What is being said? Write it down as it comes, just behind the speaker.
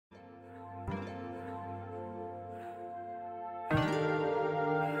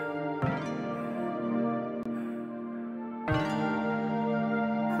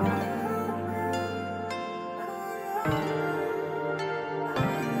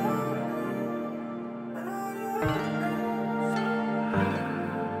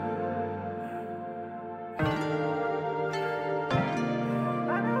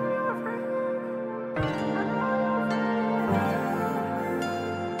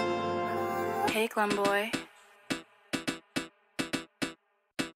Hey, Glum Boy.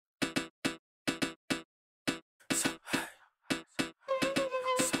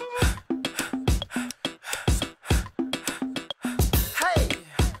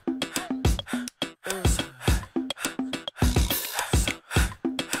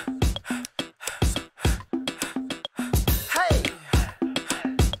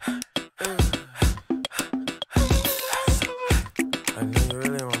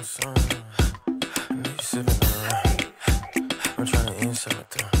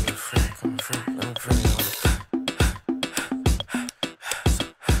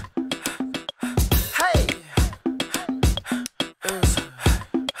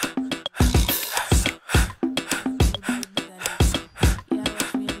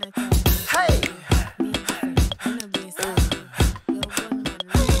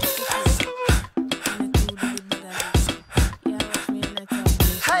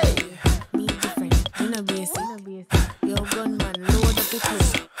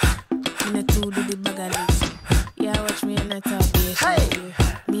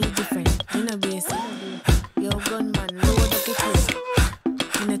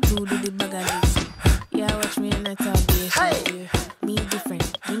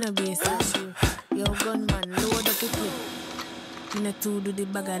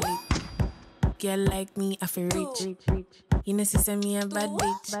 Girl like me, I feel rich. You know, sister, me a bad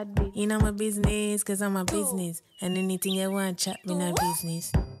bitch. You know my business, cause I'm a business. And anything you want, chat, me no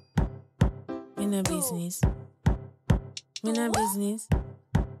business. Me no business. Me no business.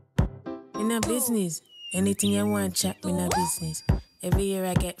 Me no business. Anything you want, chat, me no business. Every year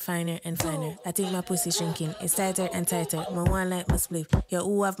I get finer and finer. I think my pussy shrinking. It's tighter and tighter. My one like my split. Yo,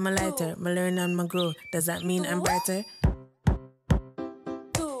 who have my lighter? My learn and my grow. Does that mean I'm brighter?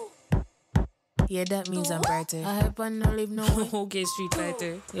 Yeah, that means I'm brighter. I hope I don't live no way. Okay, Street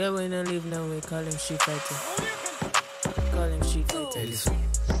Fighter. Yeah, we don't live no way. Call him Street Fighter. Call him Street Fighter.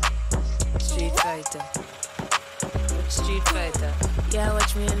 Street Fighter. Street Fighter. Yeah,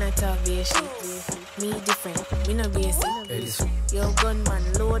 watch me and I talk be a shit. Me different. Me no basic. Yo, gunman,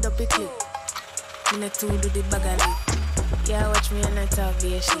 load up a clip. Me no two do the bag of lip. Yeah, watch me and I talk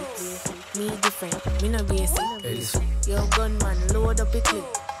be a shit. Me different. Me no basic. Yo, gunman, load up a clip.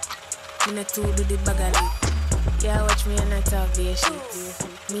 Me no two do the bag of lip. Yeah, watch me and I talk be a shit.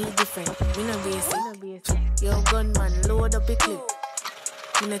 Me different, me no basic. Yo, gunman, load up a clip.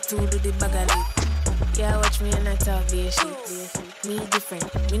 Me no two do the bag of lip. Yeah, watch me and I talk be a shit. Me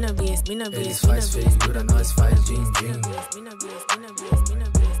different, me no basic, me no basic. Eles faz feiura, nós faz din-din.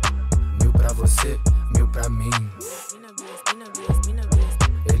 Mil pra você, mil pra mim.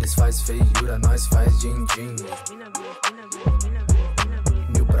 Eles faz feiura, nós faz din-din.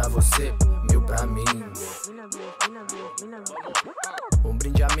 Mil pra você, mil pra mim.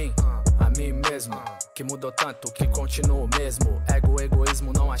 Brinde a mim mesmo. Que mudou tanto, que continuo mesmo. Ego,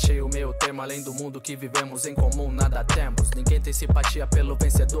 egoísmo, não achei o meu termo. Além do mundo que vivemos em comum, nada temos. Ninguém tem simpatia pelo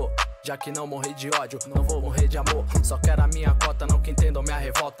vencedor. Já que não morri de ódio, não vou morrer de amor. Só quero a minha cota, não que entendam minha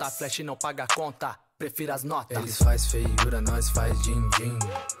revolta. A flash não paga a conta, prefiro as notas. Eles faz feiura, nós faz din-din.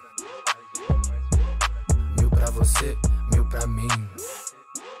 Mil pra você, mil pra mim.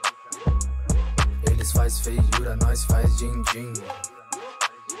 Eles faz feiura, nós faz din-din.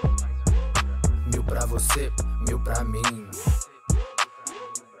 Mil pra você, mil pra mim.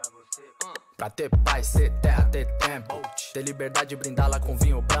 Pra ter paz, ter terra, ter tempo. Ter liberdade, brindá-la com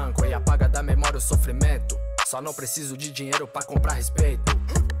vinho branco. E apaga da memória o sofrimento. Só não preciso de dinheiro pra comprar respeito.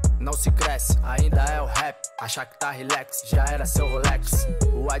 Não se cresce, ainda é o rap. Achar que tá relax, já era seu Rolex.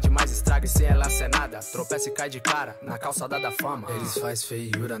 O ad mais estraga e sem ela ser nada. Tropeça e cai de cara, na calçada da fama. Eles faz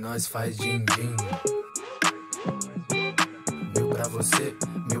feiura, nós faz din-din. Mil pra você,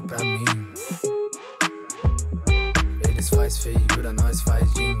 mil pra mim. Eles faz feiura, nós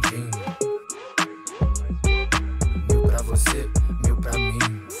faz din-din. Mil pra você, mil pra mim.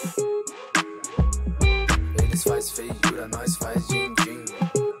 Eles faz feiura, nós faz din-din.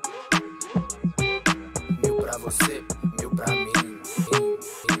 Mil pra você, mil pra mim.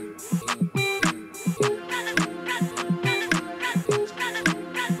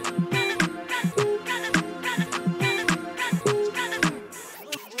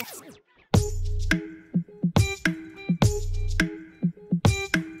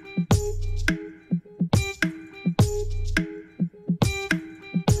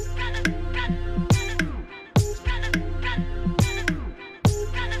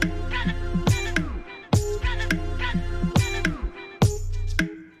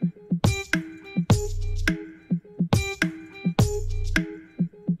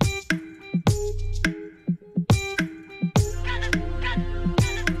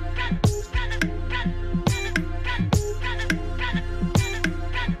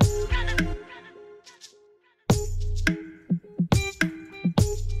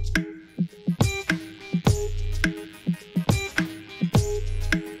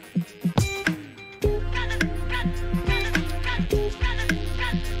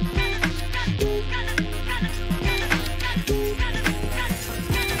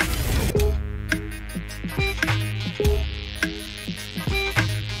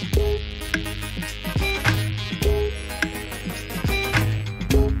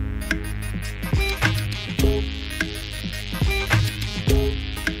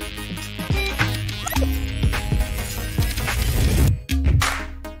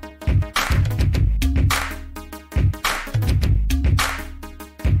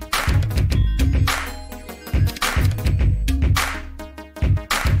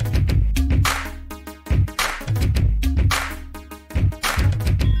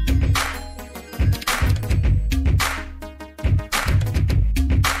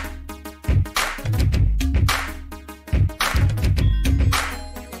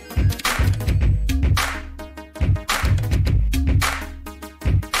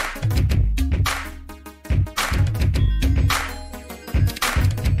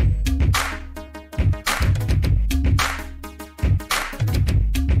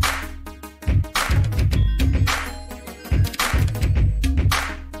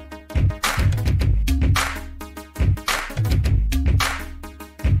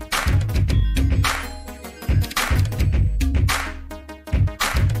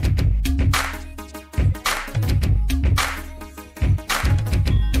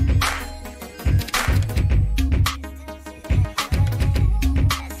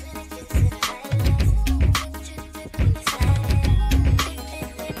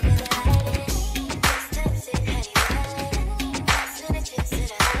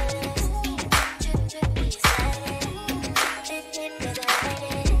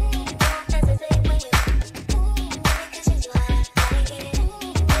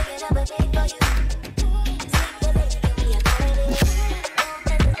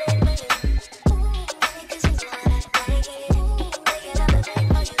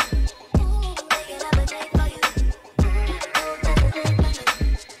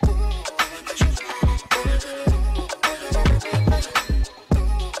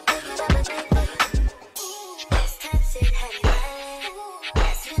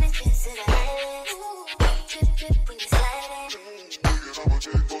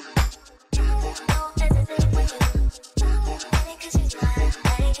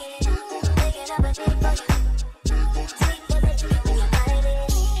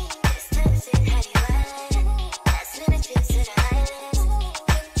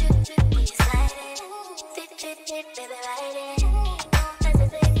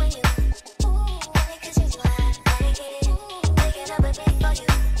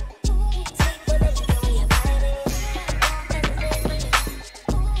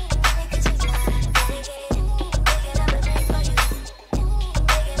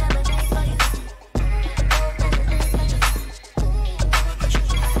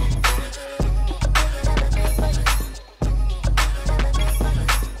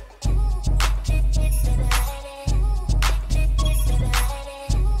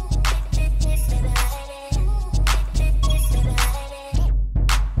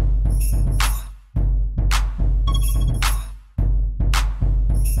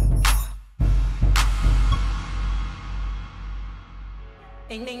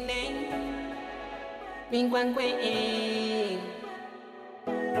 Ding ding ding. Ring quang quang.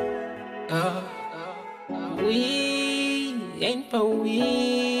 We ain't for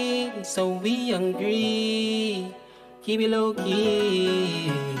we, so we hungry. Keep it low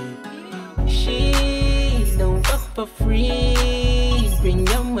key. She don't fuck for free. Bring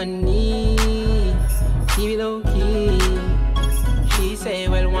your money. Keep it low key. She say,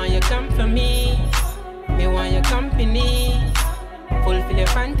 well, why you come for me? Me want your company. Fulfill your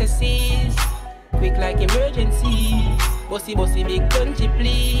fantasies. Quick like emergency. Bossy, bossy, big country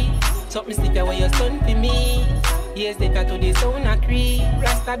please. Something stick away your son for me. Years later to the sound I creep.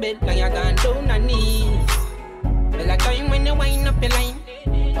 Rasta belt like you gone down on knee. Well, a time when you wind up your line.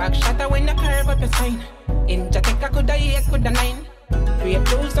 Back shatter when you curve up your spine. In Jamaica coulda 8, coulda 9.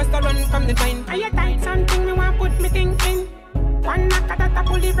 Great rules just to run from the vine. Are you tight something me want put me thinking? One knock at that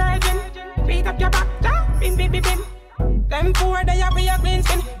pull the virgin. Beat up your back, ja, bim bim bim bim. Them four they have your clean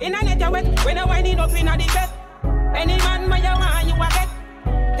skin. In a net you wet, when you winding up in a the bed. Any man where you want you a get.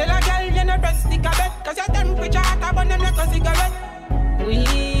 Tell a girl you no breast stick a bet. Cause your temperature hot about them like a cigarette. We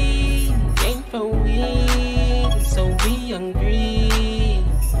ain't for we, so we hungry.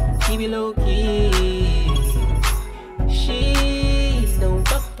 Keep it low key. She don't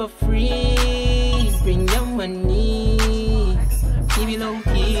fuck for free. Bring your money. Keep it low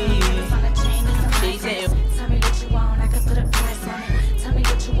key. She said, tell me what you want, I can put a price on it. Tell me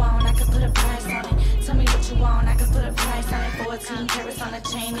what you want, I can put a price on it. Tell me what you want, I can put a price on it. 14 carats on a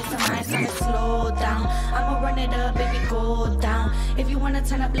chain, it's a nice on it. Slow down, I'ma run it up, baby, go down. If you wanna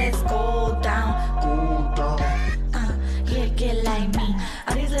turn up, let's go down. Go down. Yeah, get like me.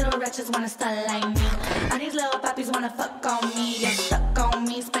 All these little wretches wanna start like me. All these little poppies wanna fuck on me. Yeah, stuck on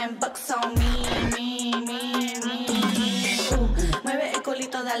me, spend bucks on me. Mueve el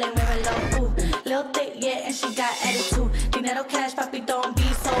colito, dale, muévelo. Little thick, yeah, and she got attitude. Dinero cash, papi, don't be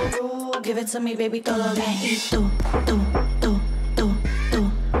so rude. Give it to me, baby, todo bien. Y tú.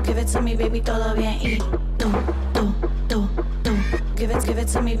 Give it to me, baby, todo bien. Y tú. Give it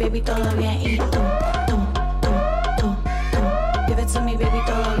to me, baby, todo bien. Y tú. Give it to me, baby,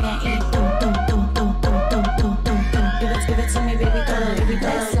 todo bien. Y tú. Give it to me, baby, todo bien.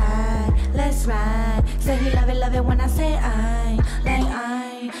 Let's ride. Say he love it when I say I. Like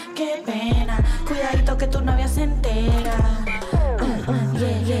I. Qué pena. Cuidadito que tu novia se entera.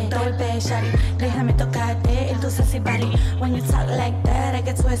 Yeah, golpe, shawty. Déjame tocarte en tu sexy body. When you talk like that, I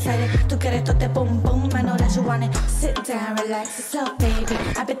get too excited. Tú quieres tote boom boom, I know that you want it. Sit down, relax yourself, baby.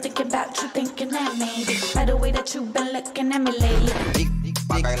 I've been thinking about you, thinking that maybe by the way that you've been looking at me lately.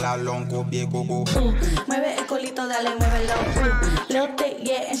 Baila longo, biego, go. Mueve el colito, dale, muévelo. Little thick,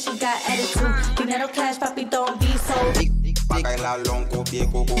 yeah, and she got attitude. Dinero cash, papi, don't be so. Baila longo,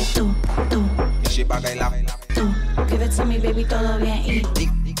 biego, go. Tú. She baila. Give it to me, baby, todo bien. Y tú.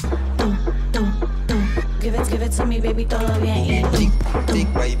 Give it to me, baby, todo bien. Y tú.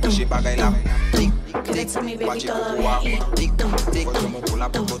 Baby, she baila. Give it to me, baby, todo bien. Y tú.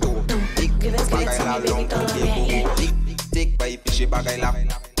 Give it to me, baby, todo bien. Tic, baby, she baila.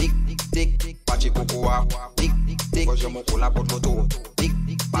 Tic, pachi cocoa. Tic, cause you mocola por moto. Tic,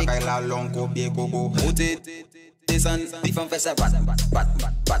 baila longo, biego, go. Put it, descend, the femme fait sa bat.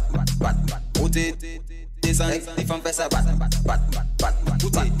 Put it, descend, the femme fait sa bat.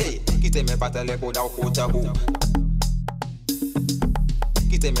 Put it, hey, quitte mes pattes les codes au tabou.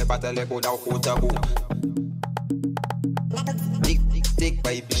 Quitte mes pattes les codes au tabou. Tic,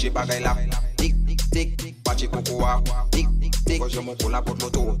 baby, she baila. Tic, pachi cocoa. Tic, cause you mocola por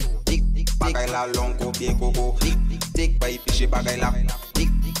moto. Tic, baila longo, biego, go. Tic, baby, she baila. Tic,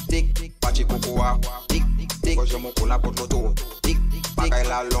 pachi cocoa. Tic, cause you mocola por moto. Tic,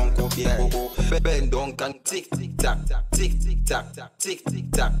 baila longo, biego, go. Bend down and tick, tack, tick, tack, tick,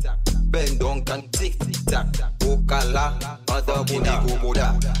 tack. Bend down and tick, tack. Okala, manda boni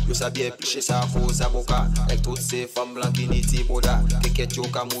gomoda. Yo sabia picher sa faux avocat. Avec toutes ces femmes blancs qui n'y t'y boda. Keket yo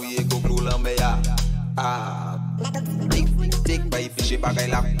ka mouye go glou l'ambeya. Ah, tic, baby, she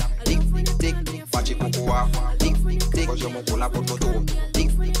baila. Tic, pachi cocoa. Tic, cause you mocola por moto.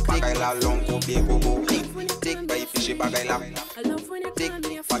 Tic, baila longo, biego, go. Tic, baby, she baila. Tic,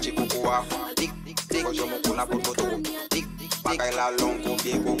 pachi cocoa. Tic, cause you mocola por moto. Tic, baila longo,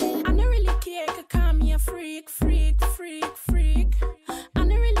 biego, go. I don't really care, could call me a freak. I don't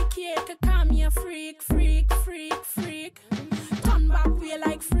really care, could call me a freak. Turn back way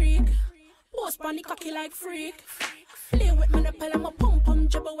like freak. Post on the cocky like freak. Play with my nipple, I'm a pum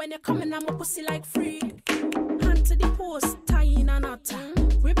jabber. When you're coming, I'm a pussy like freak. Hand to the post, tie in a knot.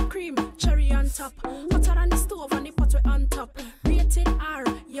 Whipped cream, cherry on top. Hotter on the stove and the pot we on top. Rated R,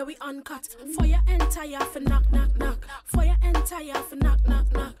 yeah we uncut. For your entire for knock. For your entire for knock.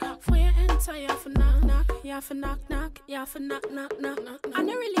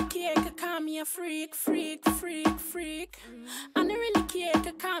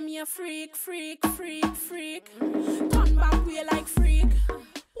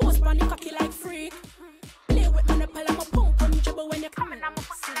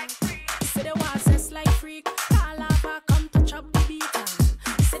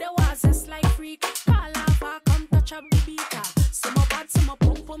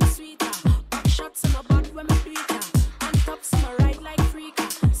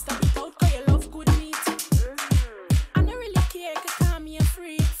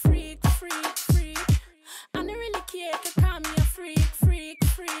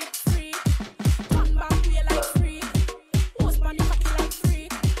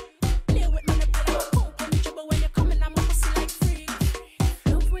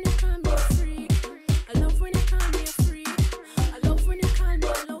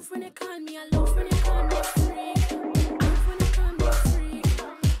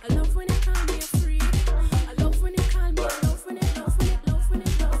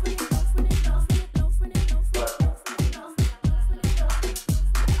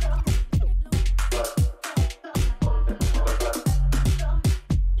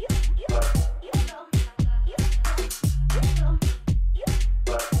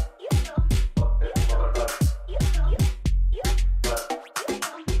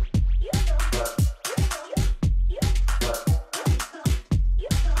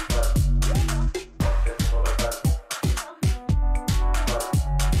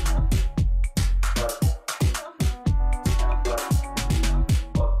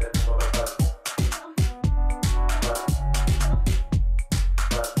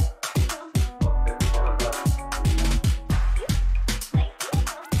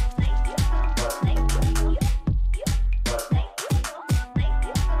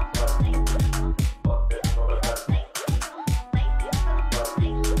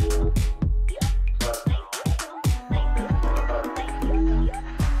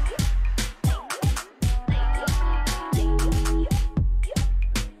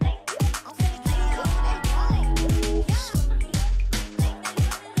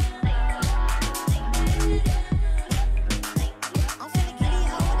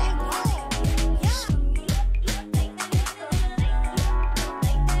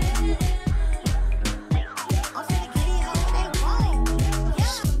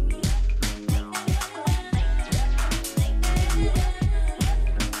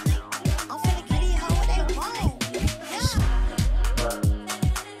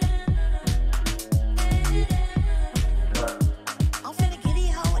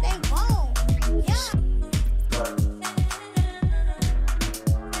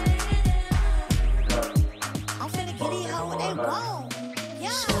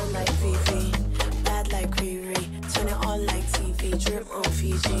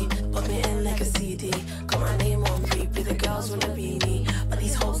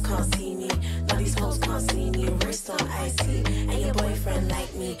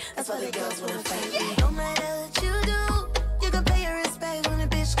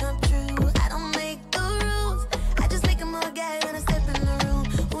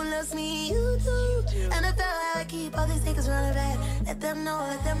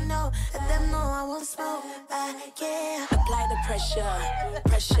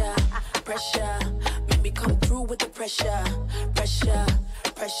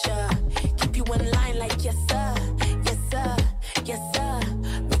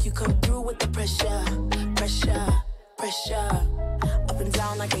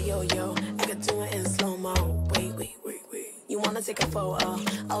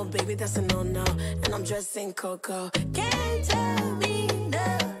 Coco, can't tell me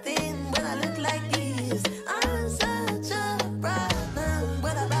nothing when I look like this. I'm such a problem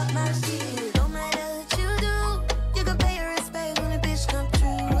when I rock my shit. No matter what you do, you can pay your respect when a bitch come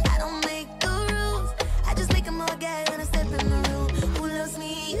true. I don't make the rules, I just make them all gay when I step in the room. Who loves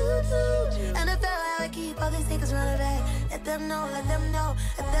me? You do. And I felt how I keep all these niggas running back. Let them know, let them know,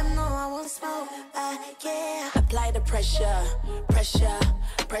 let them know I won't smoke. Yeah. Apply the pressure, pressure,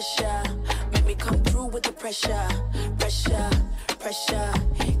 pressure. Make me come through with the pressure, pressure, pressure.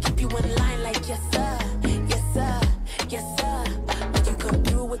 Keep you in line like yes sir, yes sir, yes sir. Make you come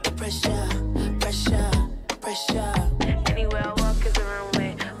through with the pressure, pressure, pressure. Anywhere I walk is a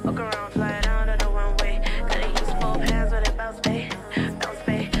runway. Walk around, fly down to the runway. Gotta use both hands when it bounce, babe. Bounce,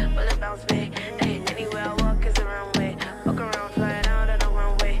 babe, will it bounce, babe? Hey, anywhere I walk is a runway. Walk around, fly down to the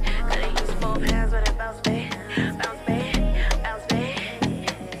runway. Gotta use both hands when it bounce, babe. Bounce, babe, bounce, babe.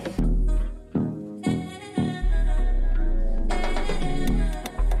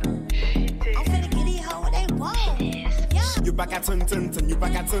 I'm finna get it how they pas qu'à ton, you pas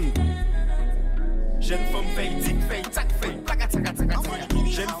qu'à ton. Jeune femme fait tic, fait tac, fait placa tac tac tac.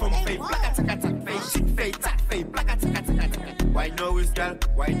 Jeune femme fait placa tac tac, fait tic, fait tac, fait placa tac tac tac. Why no is gal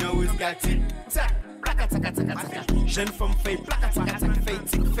tic tac, placa tac tac tac. Jeune femme fait placa tac tac, fait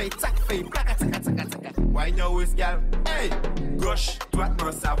tic, fait tac, fait placa tac tac tac. Why no is gal, hey, gauche, droite,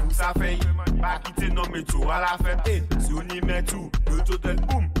 non ça vous ça fait. Pas quitter non mais tout à la fin. Hey, si on y met tout, le total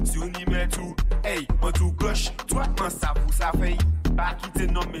boom. Si on y met tout, hey, en tout gauche, droite, non ça vous ça fait. Pas quitter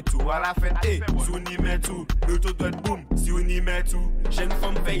non mais tout à la fin. Hey, si on y met tout, le total boom. Si on y met tout, jeune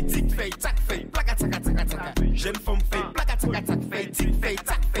femme fait tic, fait tac, fait placa tac tac tac. Jeune femme fait placa tac tac, fait tic, fait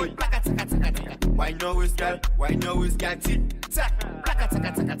tac, fait placa tac tac tac. Why no is gal tic tac, placa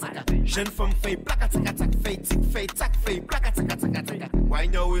tac tac tac. Jeune femme fait placa tac tac, fait tic, fait tac, fait placa tac tac tac. Why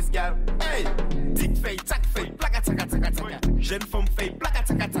no is gal, hey, tic, fait tac, fait placa tac tac tac. Jeune femme fait placa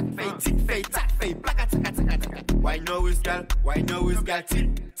tac tac, fait tic, fait tac, fait placa tac tac tac. Why no is gal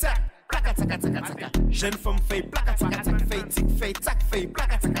tic tac, placa tac tac tac. Jeune femme fait placa tac tac, fait tic, fait tac, fait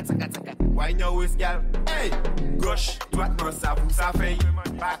placa tac tac tac. Why no is gal, hey, gauche, droite, non ça vous ça fait.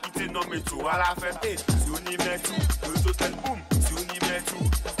 Pas quitter non mais tout à la fin. Hey, si on y met tout, le total boom. Si on y met tout,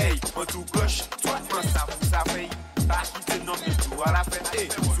 hey, en tout gauche, droite, non ça vous ça fait. Pas quitter non mais tout à la fin. Hey,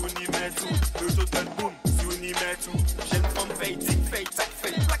 si on y met tout, le total boom. Si on y met tout, jeune femme fait tic, fait tac,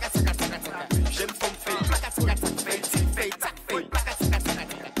 fait placa tac tac tac. Jeune femme fait placa tac tac, fait tic, fait tac, fait placa tac tac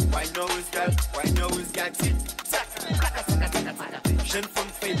tac. Why no is gal tic tac, placa tac tac tac. Jeune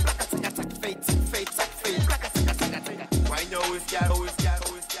femme fait placa tac tac, fait tic, fait tac, fait placa tac tac tac. Why no is gal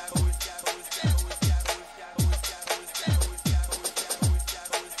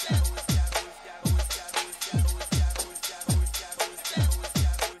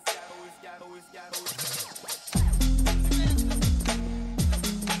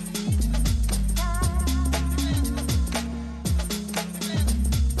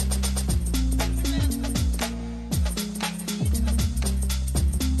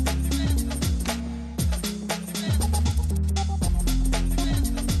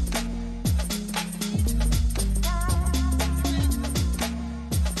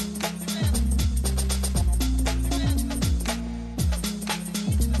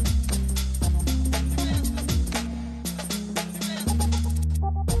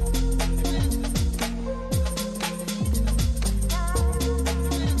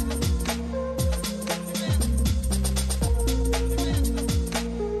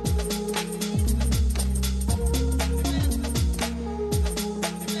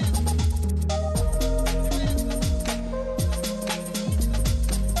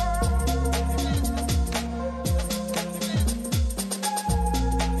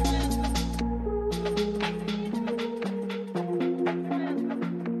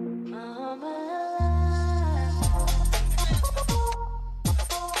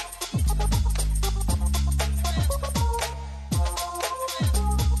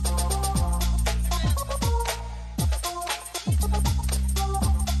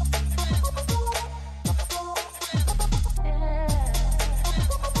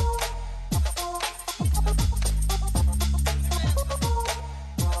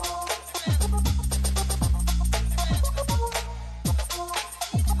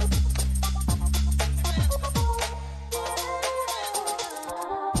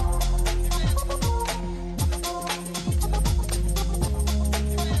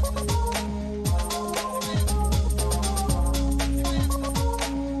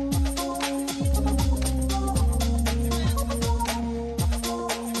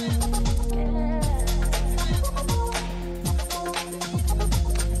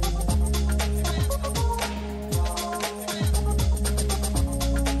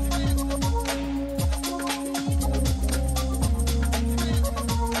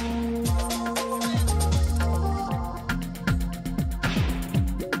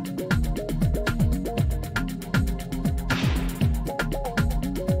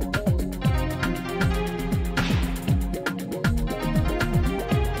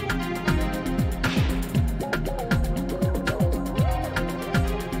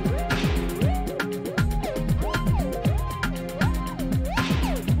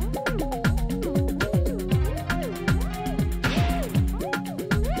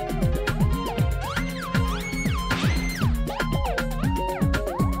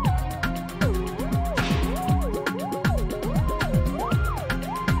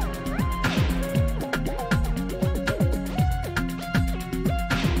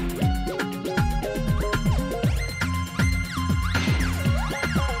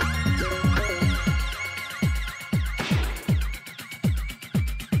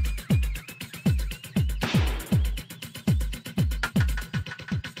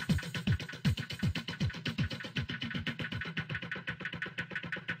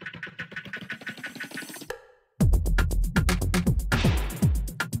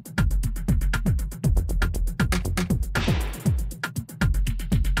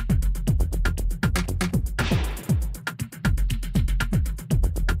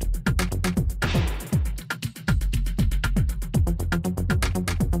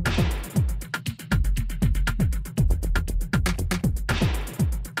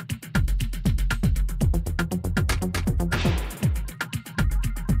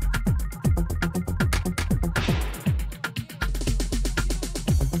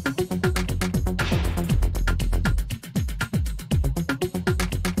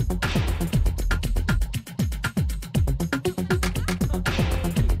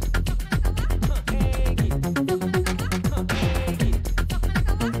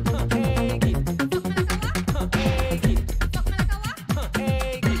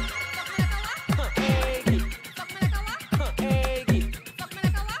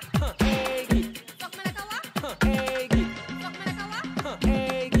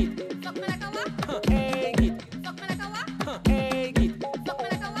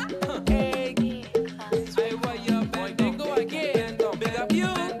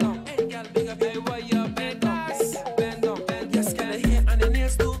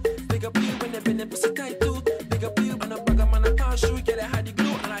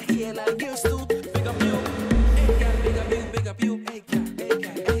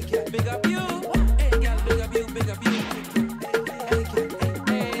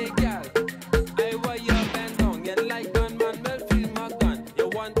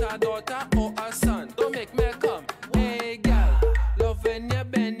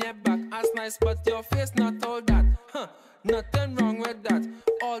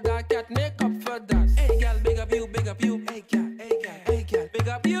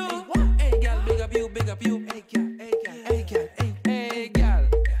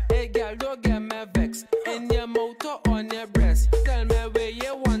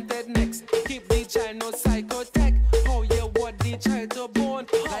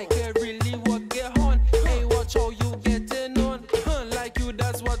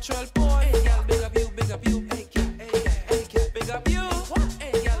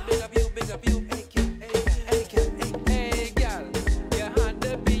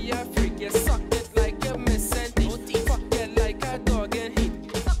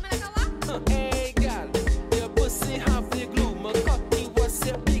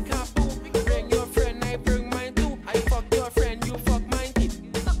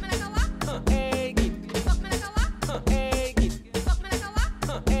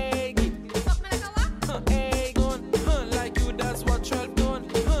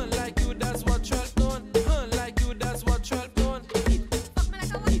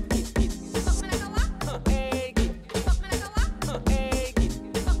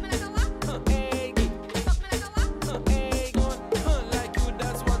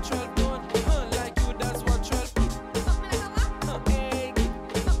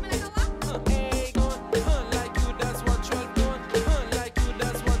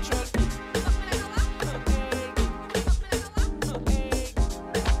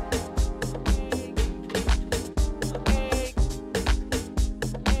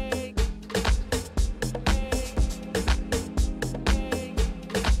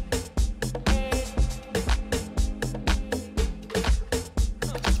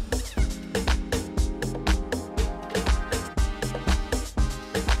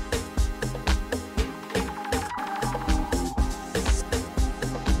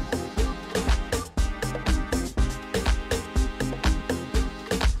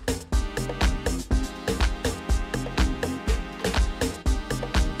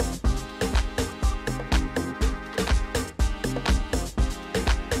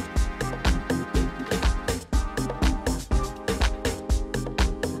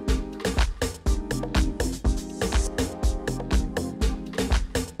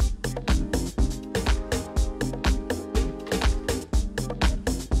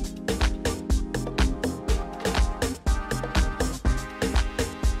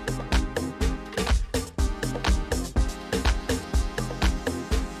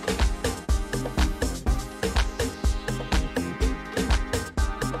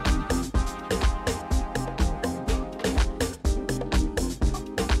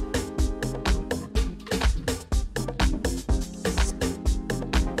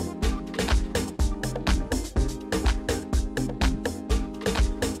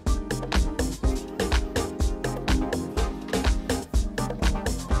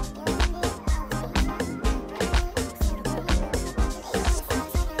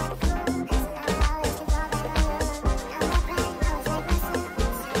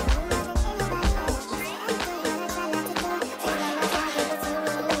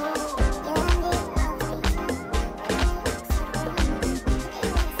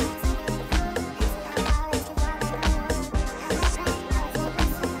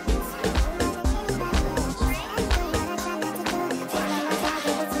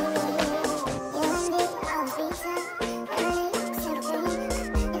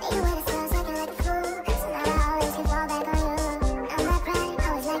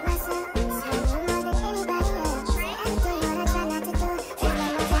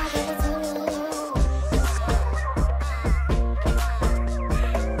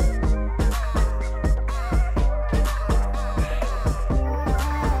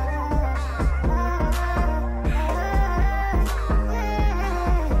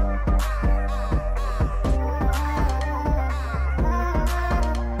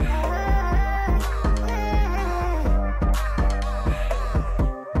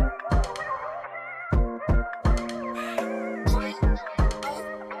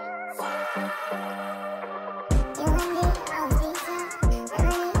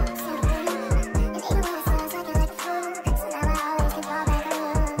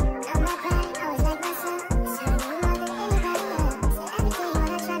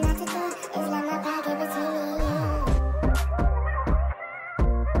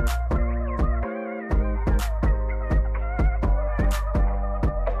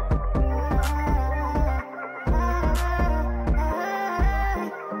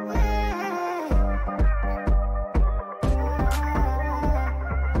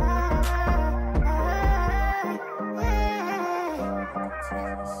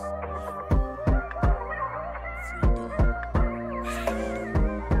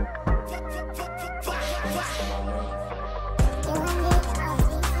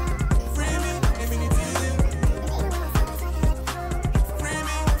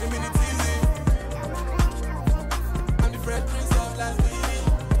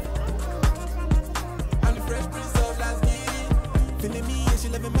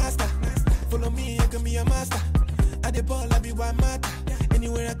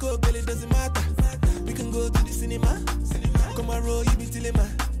doesn't matter. We can go to the cinema. Come and roll, you be tilling man.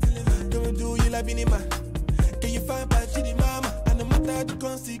 Come and do you like Binima. Can you find party the mama? And no matter the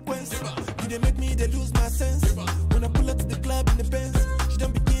consequence, you they make me they lose my sense. When I pull up to the club in the Benz, she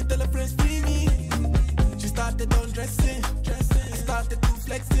don't begin tell her friends free me. She started undressing, I started to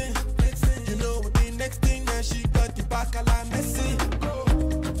flexing. You know what the next thing, and she got the back a la messy.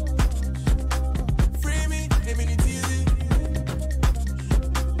 Free me, a minute easy.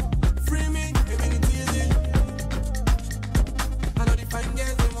 Free me, a minute easy. I know the fine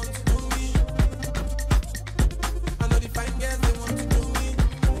girls they want to do me. I know the fine girls they want to do me.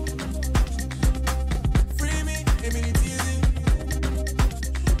 Free me, a minute easy.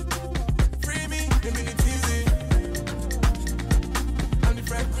 Free me, a minute easy. I'm the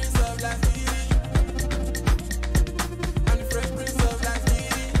fresh prince of Last City. I'm the fresh prince of Last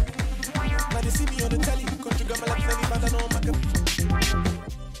City. Now they see me on the telly. Country got my life, any band I know my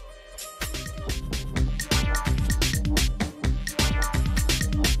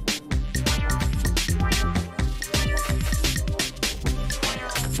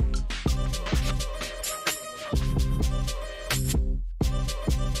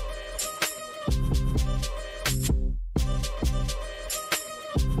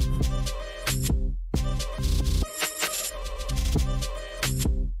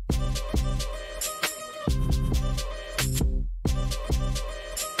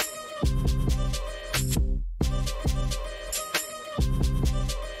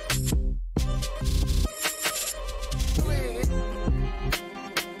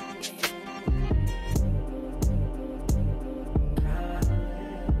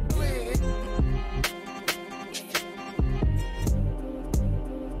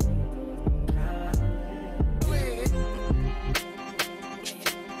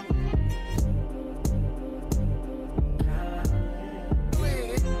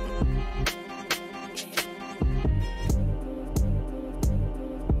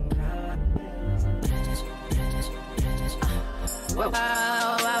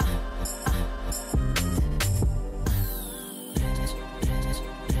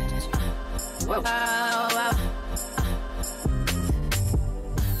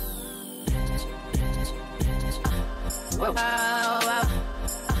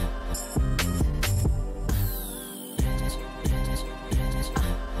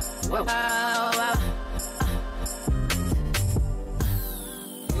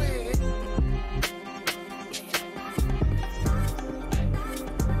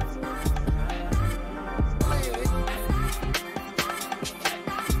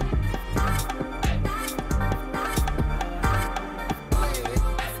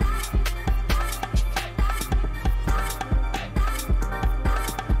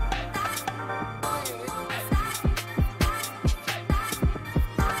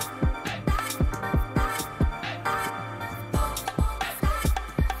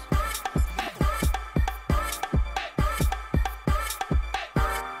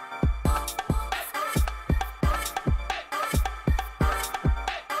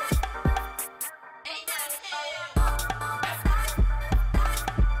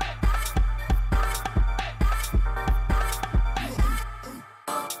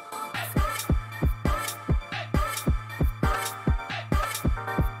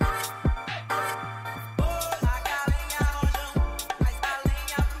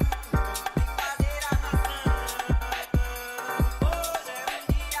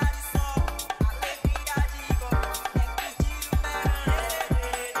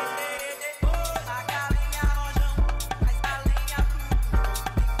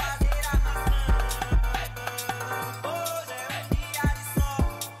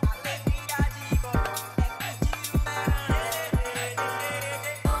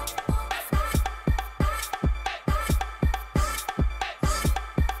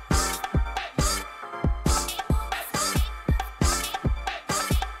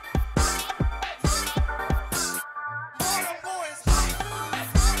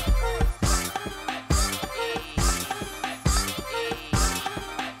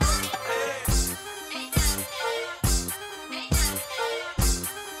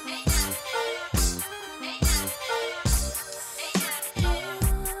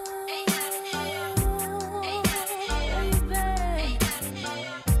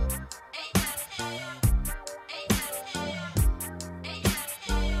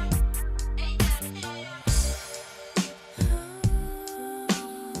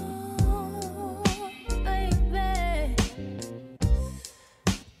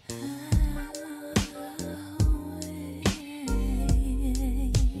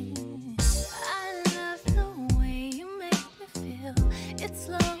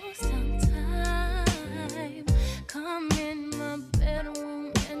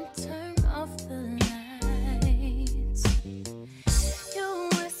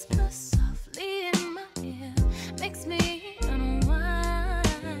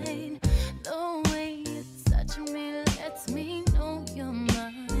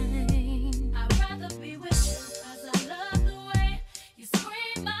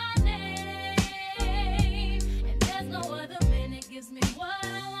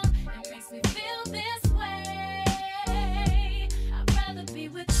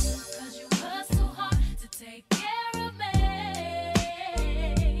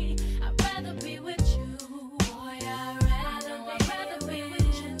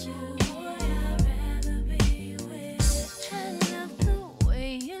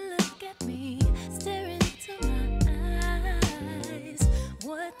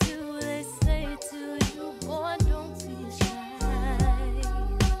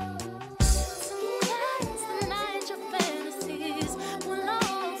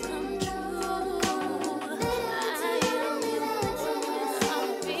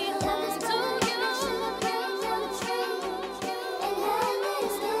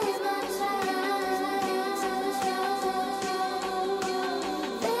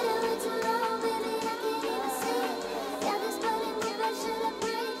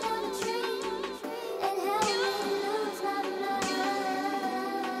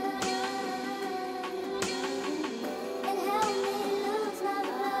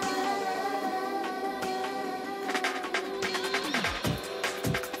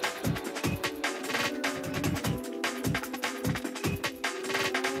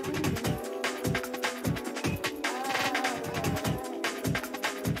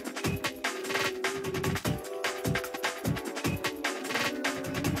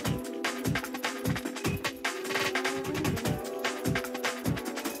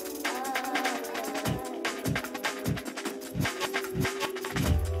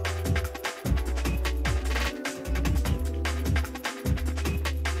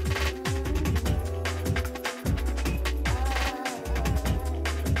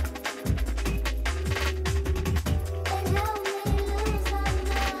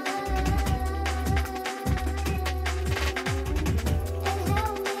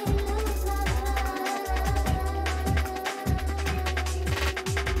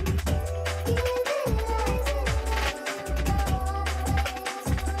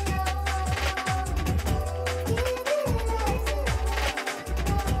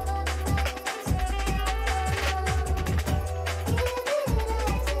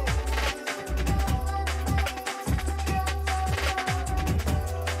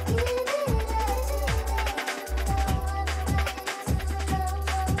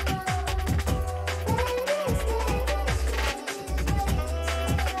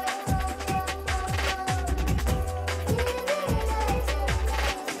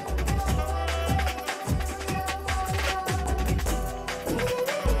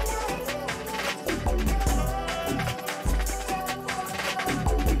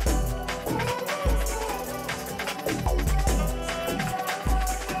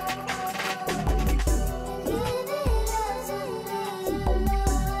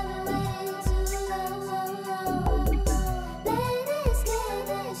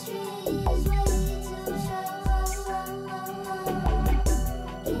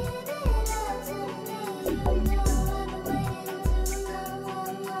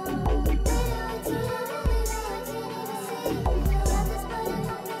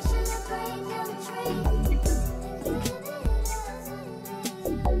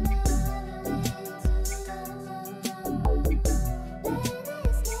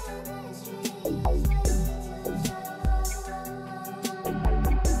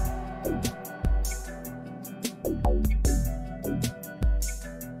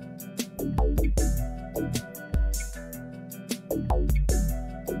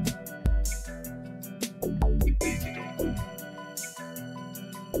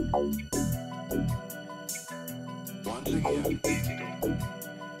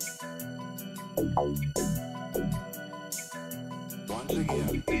Once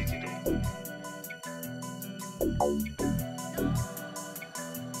again.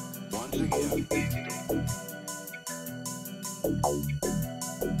 Once again.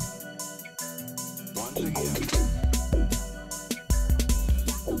 Once again.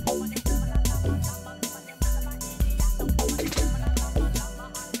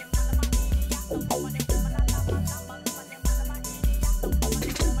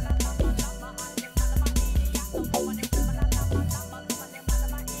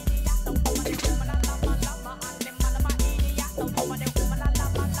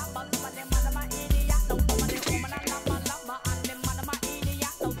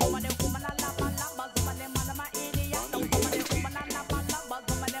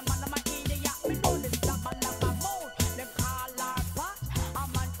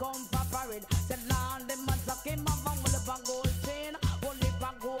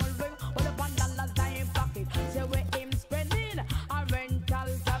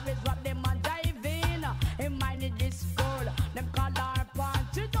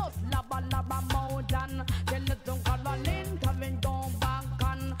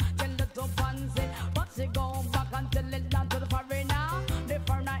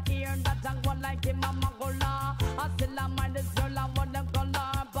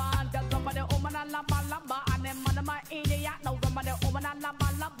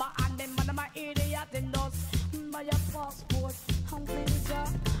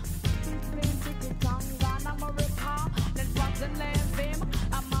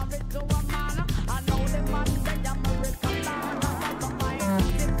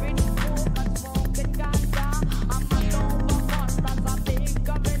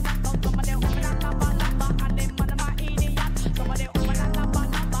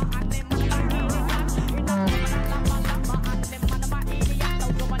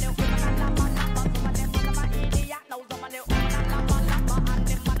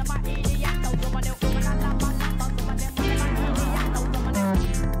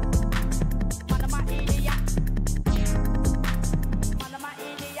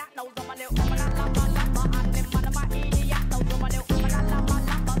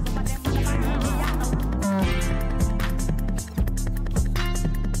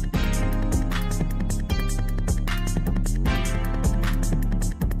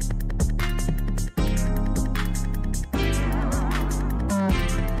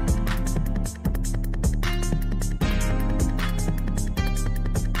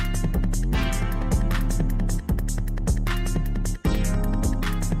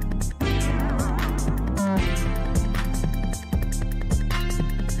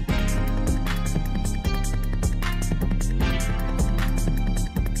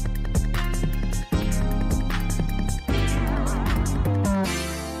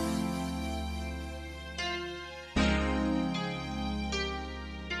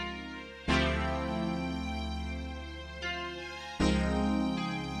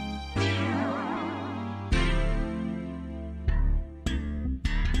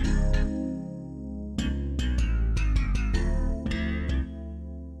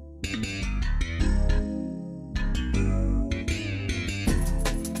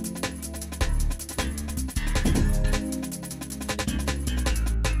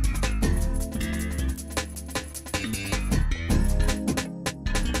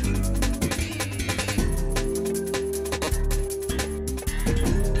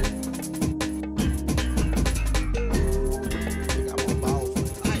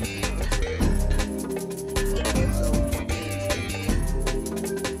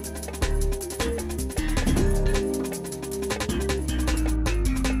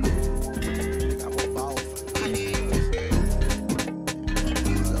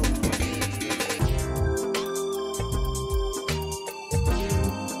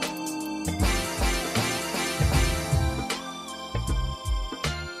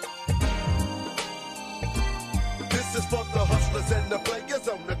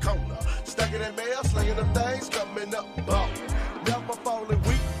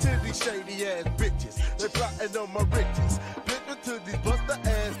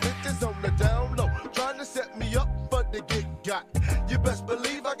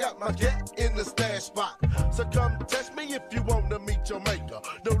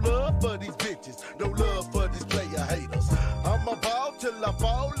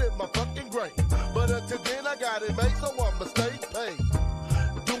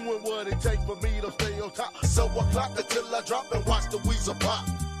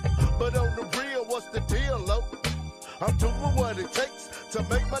 I'm doing what it takes to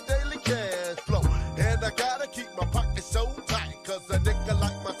make my daily cash flow. And I gotta keep my pockets so tight, cause a nigga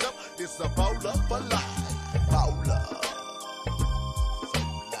like myself is is a bowler for life. Bowler.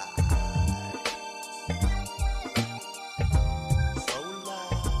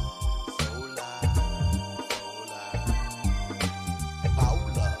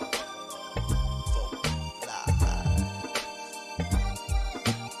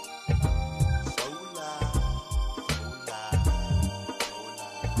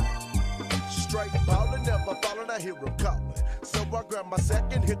 Hear him calling, so I grab my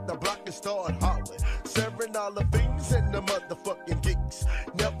second, hit the block and start hauling, serving all the fiends and the motherfucking geeks.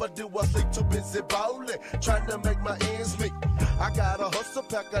 Never do I sleep, too busy bowling, trying to make my ends meet. I got a hustle,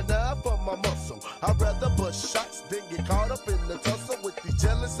 pack a knife for my muscle. I'd rather bust shots than get caught up in the tussle with these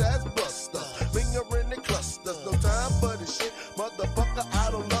jealous ass busters, lingering in clusters. No time for this shit, motherfucker. I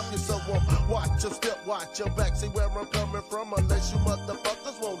don't love you, so watch your step, watch your back, see where I'm coming from. Unless you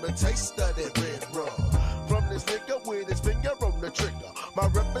motherfuckers want a taste of that red rum. From this nigga with his finger on the trigger. My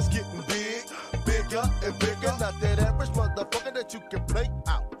rep is getting big, bigger and bigger. Not that average motherfucker that you can play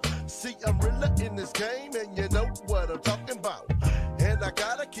out. See, I'm realer in this game and you know what I'm talking about. And I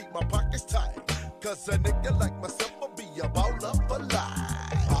gotta keep my pockets tight, cause a nigga like myself will be a baller for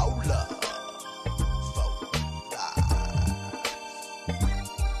life. Baller.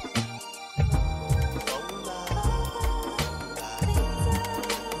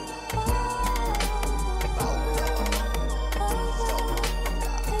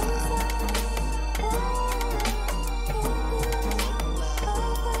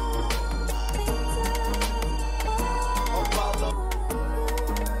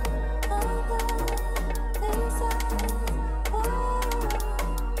 Things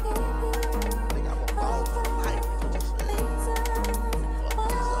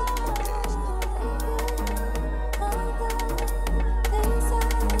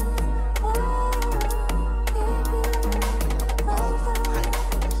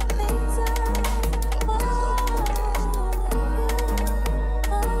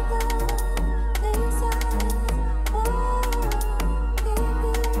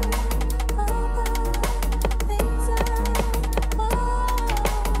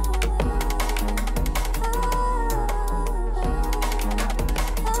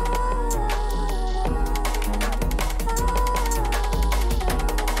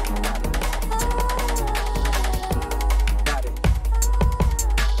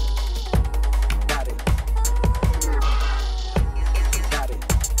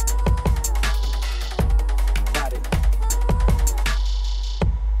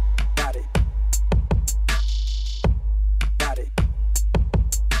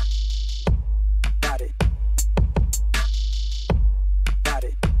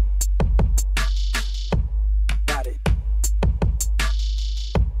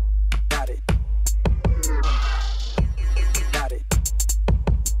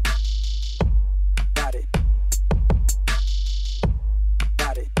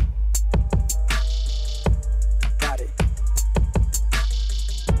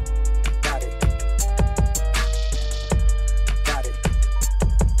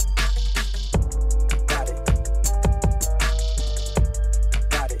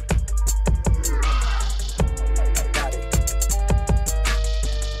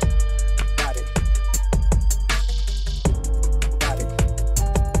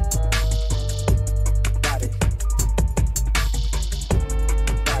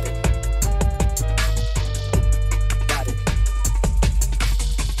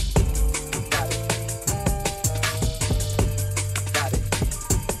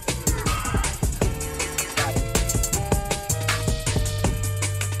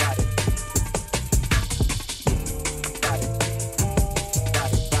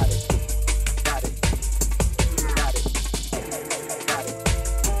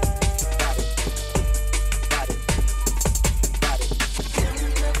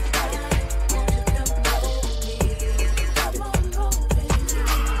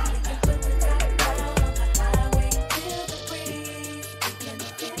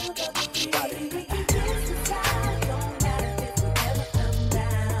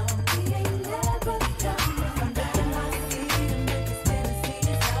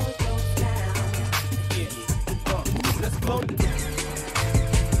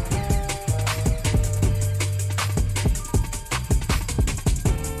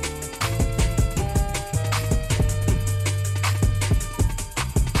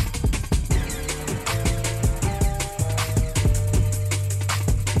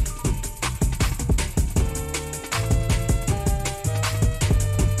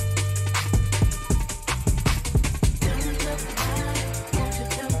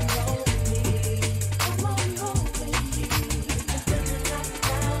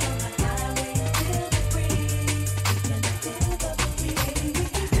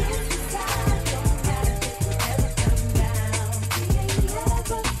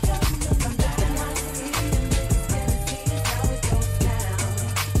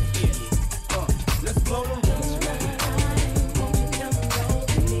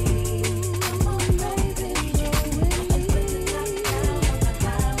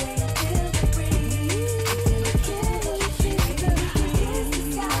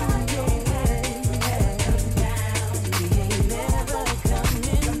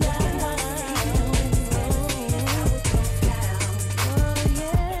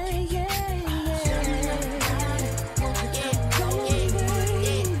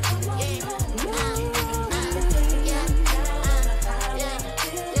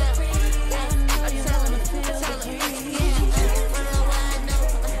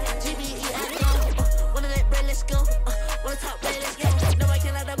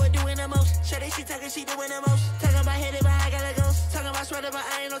she doing the most. Talking about hit it, but I gotta go. Talking about sweater, but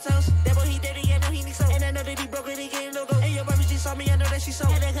I ain't no toast. That boy, he dirty, I know he needs some. And I know that he broke it, he getting no go. And your baby, she saw me, I know that she saw.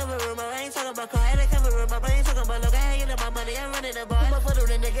 Had that cover room, I ain't talking about car. Had that cover room, I ain't talking about look. I ain't getting my money, I'm running the bar. I'm a foot of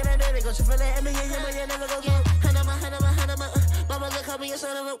the nigga, and then they go. She feel like me, yeah, never go get. Hanama. Mama, look, call me a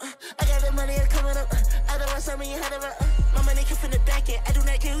son of a. I got the money, it's coming up. Otherwise, tell me you had a. My money come from the back end. I do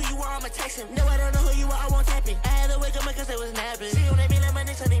not care who you are, I'ma text him. No, I don't know who you are, I won't tap it. I had to wake up because I was napping. See, when they be like my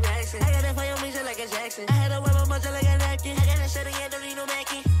next on the Jackson. I got that fire on me just like a Jackson. I had to wear my muscle like a napkin. I got that shit again, don't need no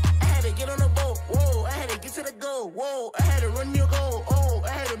macking. I had to get on the boat, whoa. I had to get to the goal, whoa. I had to run me a goal, oh. I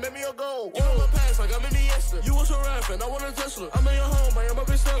had to make me a goal. You know my past, like I'm in the Yester. You was a rapping, I want a Tesla. I'm in your home, I am a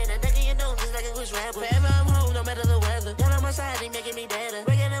bitch. And I think in your nose just like a good rapper. Forever I'm home, no matter the weather. Down on my side, they making me better.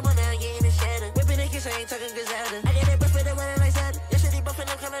 Breaking them on now, getting it shattered. Whipping the kiss, I ain't talking Griselda. I get that breath for the weather like Sada. Yesterday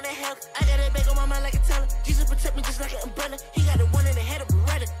buffing, I'm calling that hell. I got that bag on my mind like a teller. Jesus protect me just like an umbrella. He got the one in the head of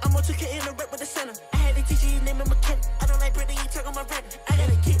Beretta. I'm on 2K in the rep with the center. I had to teach you his name in McKenna. I don't like Britney, you talk on my bread. I got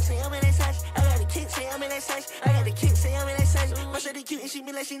a kick, say I'm in that size. I got a kick, say I'm in that size. I got a kick, say I'm in that size. My shorty cute and she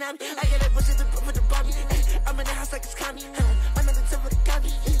me like she not me. I got that pussy for the Bobby. I'm in the house like it's comedy. I'm at the top of the county.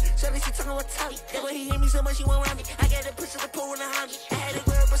 Shorty, she talking about Tommy. That way he hit me so much, he won't round me. I got that pussy to pull in the homie. I had to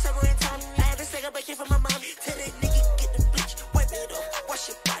wear up for several times. I had to stick up back here for my mommy. Tell that nigga get the bleach, wipe it off, wash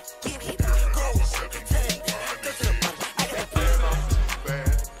your body, get it up, go. Tell that nigga, go to the bottom. I got that pussy.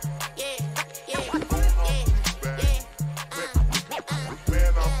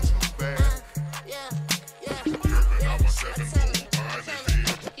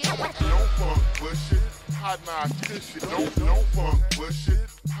 Hot knife kiss it, don't fuck push it.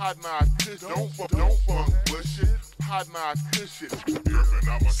 Hot knife kiss, don't fuck push it. Hot knife kiss it. Irvin,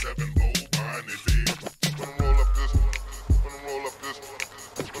 I'm a 7-bolt behind it, dude. Gonna roll up this, gonna roll up this,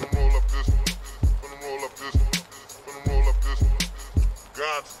 gonna roll up this, gonna roll up this, gonna roll up this.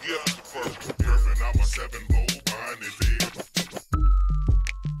 God's gift to first. Irvin, I'm a 7-bolt behind it, dude.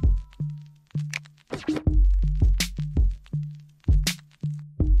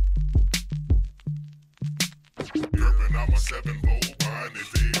 I'm a 7-bolt behind it,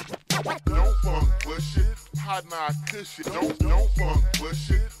 dude. Don't fuck push it. Hot knife kiss it. Don't fuck push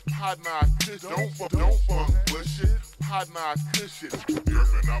it. Hot knife kiss. Don't fuck push it. Hot knife kiss it.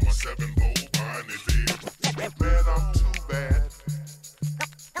 Irvin, I'm a 7-bolt behind it, dude. Man, I'm too bad.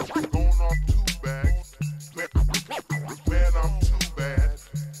 Going off too bad. Man, I'm too bad.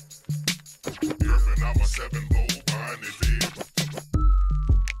 Irvin, I'm a 7-bolt behind it, dude.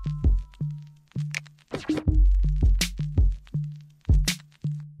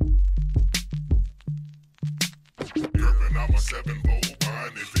 Irvin, I'm a 7-bolt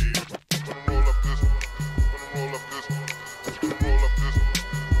behind it, dude. Gonna roll up this, gonna roll up this, gonna roll up this,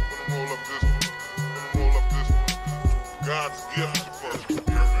 gonna roll up this, gonna roll up this. God's gift to first.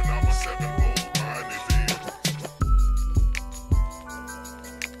 Irvin, I'm a 7-bolt behind it, dude.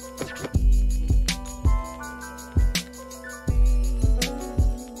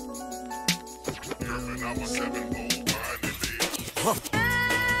 Irvin, I'm a 7-bolt behind it, dude.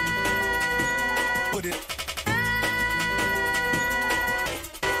 Put it.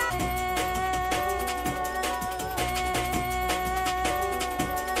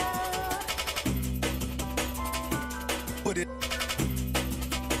 Put it.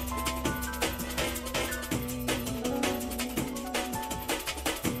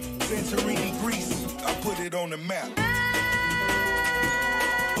 Santorini, Greece, I put it on the map.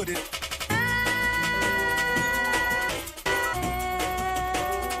 Put it.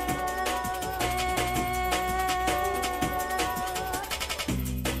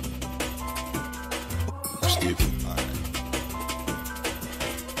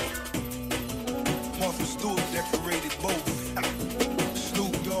 Martha Stewart decorated both.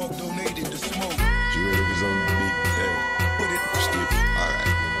 Snoop Dogg donated the smoke. Jewelry was on the beat. Yeah. Put it. Stiff. Alright.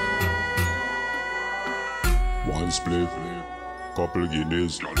 One split, couple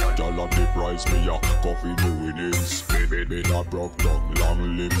guineas. Y'all up the price, me a coffee the winnings. Baby that broke down,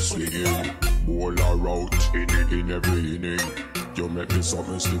 long limbs swinging. Bowl a route in every inning. You make me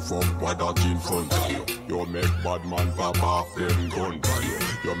something stiff up, what that in front of you. You make bad man pop off them gun for you.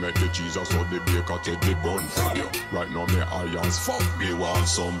 You make the Jesus or the baker take the bun from you. Right now me irons fuck me want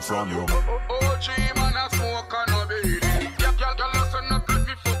some from you. OG man a smoke and a beat. Y'all listen up, let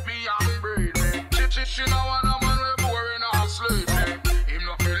me fuck me and breathe me. She now want a man we boring and sleepy. Him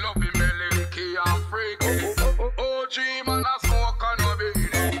not feel love him belly licky and freaky. OG man a smoke and a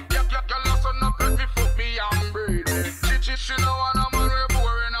beat. Y'all listen up, let me fuck me and breathe me. She now want a man we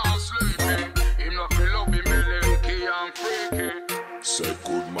boring and sleepy. Him not feel love him belly licky and freaky. Say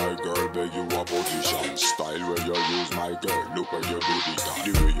good my girl, beg you a position. Style where you use my girl, look where you do it.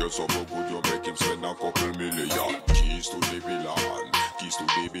 The way you something good, you make him spend a couple million. Keys to the villa, keys to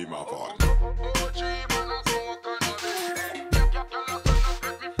the beamer van.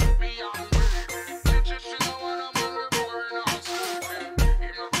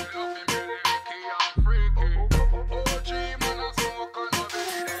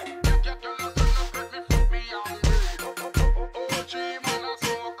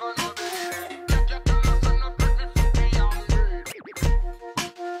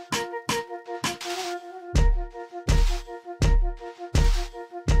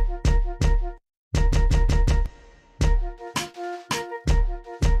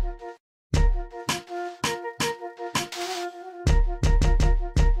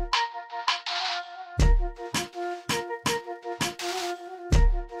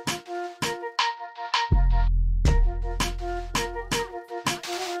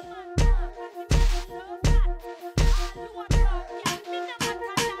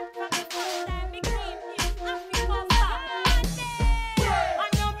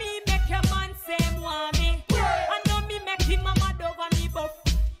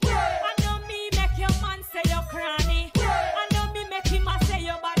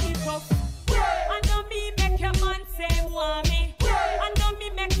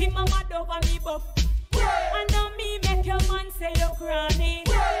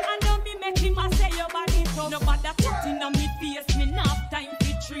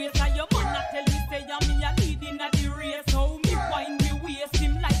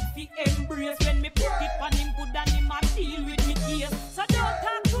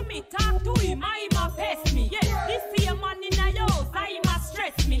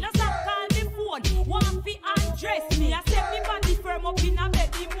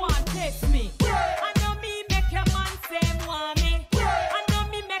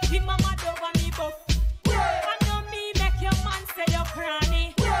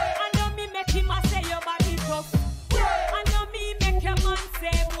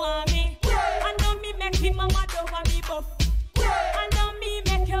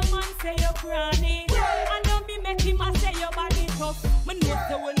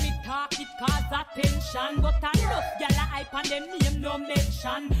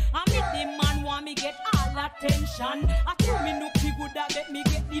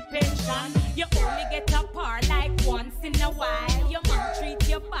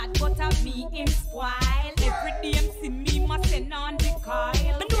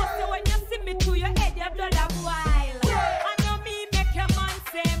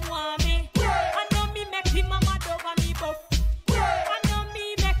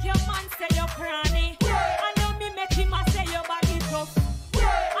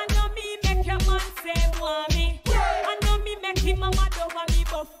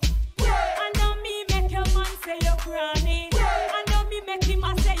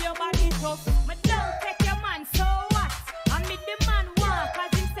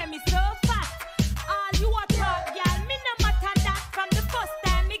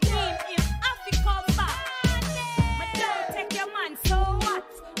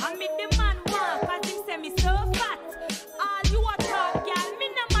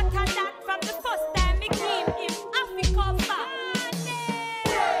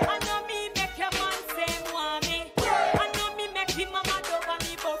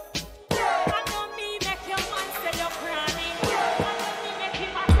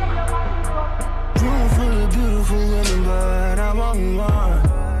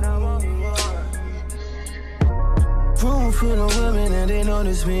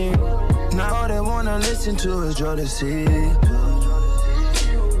 To see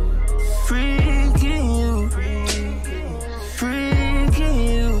freaking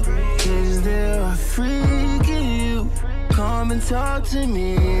you, is there a freaking you? Come and talk to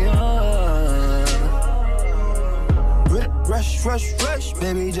me. Rush,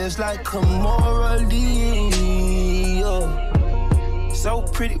 baby, just like Kamora Lee. So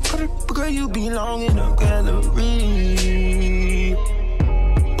pretty, girl, you belong in a gallery.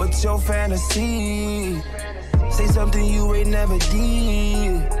 What's your fantasy? Say something you ain't never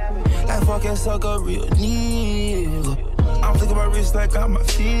did. Like fucking suck a real nigga. I'm flicking my wrist like I'm a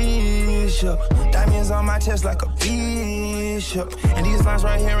fish up. Diamonds on my chest like a bishop. And these lines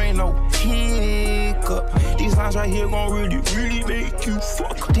right here ain't no hiccup. These lines right here gon' really make you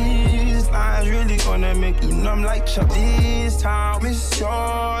fuck. These lines really gonna make you numb like Chuck. This time, it's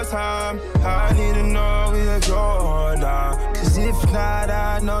your time. I need to know if you're down. Cause if not,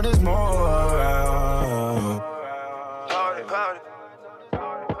 I know there's more.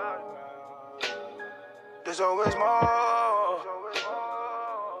 There's always more,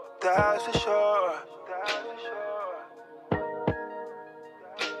 that's for sure.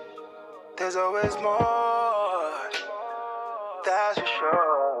 there's always more. That's for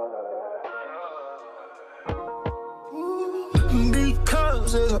sure.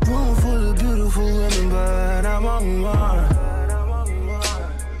 Because there's a room full of beautiful women, but I'm on one.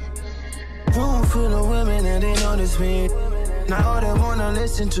 Room full of women and they notice me. Now all they wanna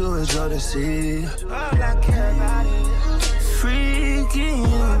listen to is jealousy. All I care about is freaking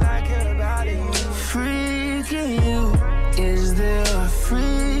you. All I care about is freaking you. Is there a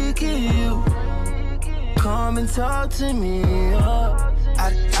freak in you? Come and talk to me.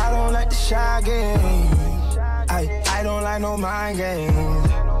 I don't like the shy game. I don't like no mind games.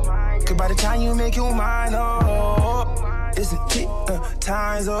 Cause by the time you make your mind up, it's a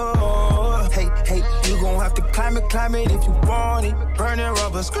time's up. Hey, you gon' have to climb it if you want it. Burning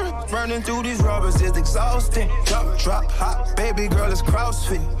rubber, burning through these rubbers is exhausting. Drop, hot, baby girl, it's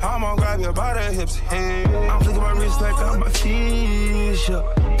CrossFit. I'm gonna grab you by the hips, hey. I'm flicking my wrist like I'm a bishop.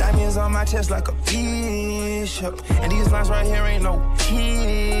 Diamonds on my chest like a bishop. And these lines right here ain't no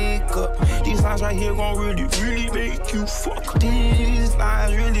hiccup. These lines right here gon' really make you fuck. These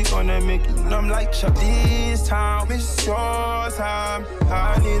lines really gonna make you numb like Chuck. This time, it's your time.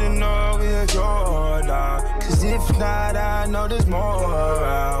 I need to know if you're down. Cause if not, I know there's more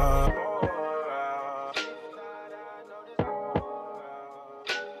around.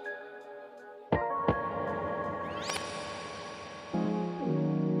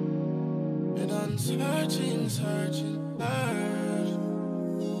 And I'm searching.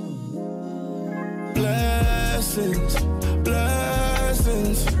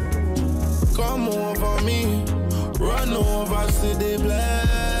 Blessings, come over me. Run over city,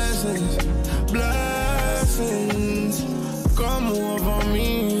 blessings, come over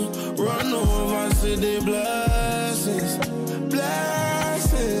me. Run over city, blessings,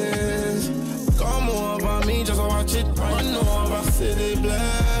 come over me. Just watch it. Run over city,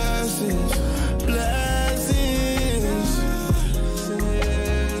 blessings.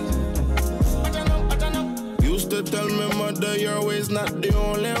 Used to tell me mother, your way's not the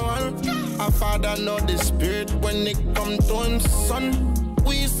only one. Our father know the spirit when it come to him son.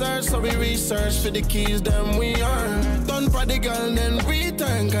 We search, so we research for the keys, then we earn. Done prodigal, then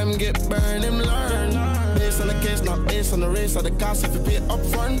return, come get burned, him learn. Based on the case, not based on the race, or the cost if you pay up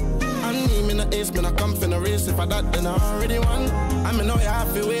front. I need me no ace, me no come for no race. If I that, then I already won. I mean, know you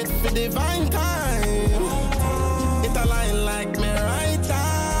have to wait for divine time. It a line like me right time.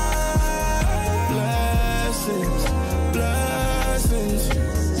 Blessings,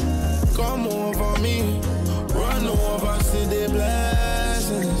 come over me. Run over, see the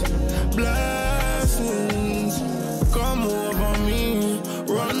blessings, come over me.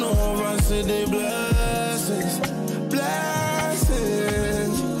 Run over, see the blessings,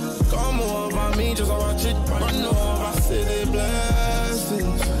 come over me. Just watch it. Run over, see the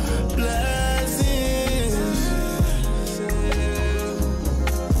blessings,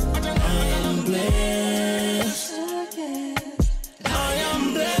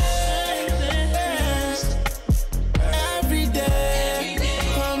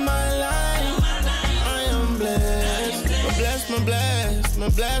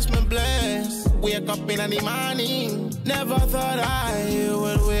 Me bless. Wake up in the morning. Never thought I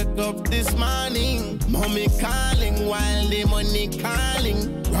would wake up this morning. Mommy calling while the money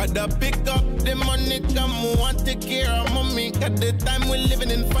calling. Rather pick up the money, come want to take care of mommy. At the time we're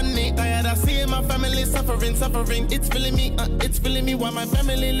living in funny. Tired of seeing my family suffering. It's filling me while my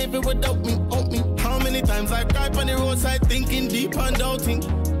family living without me. How many times I cried on the roadside thinking deep and doubting.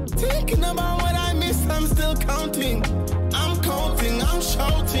 Thinking about what I missed, I'm still counting. I'm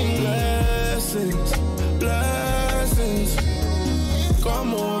shouting.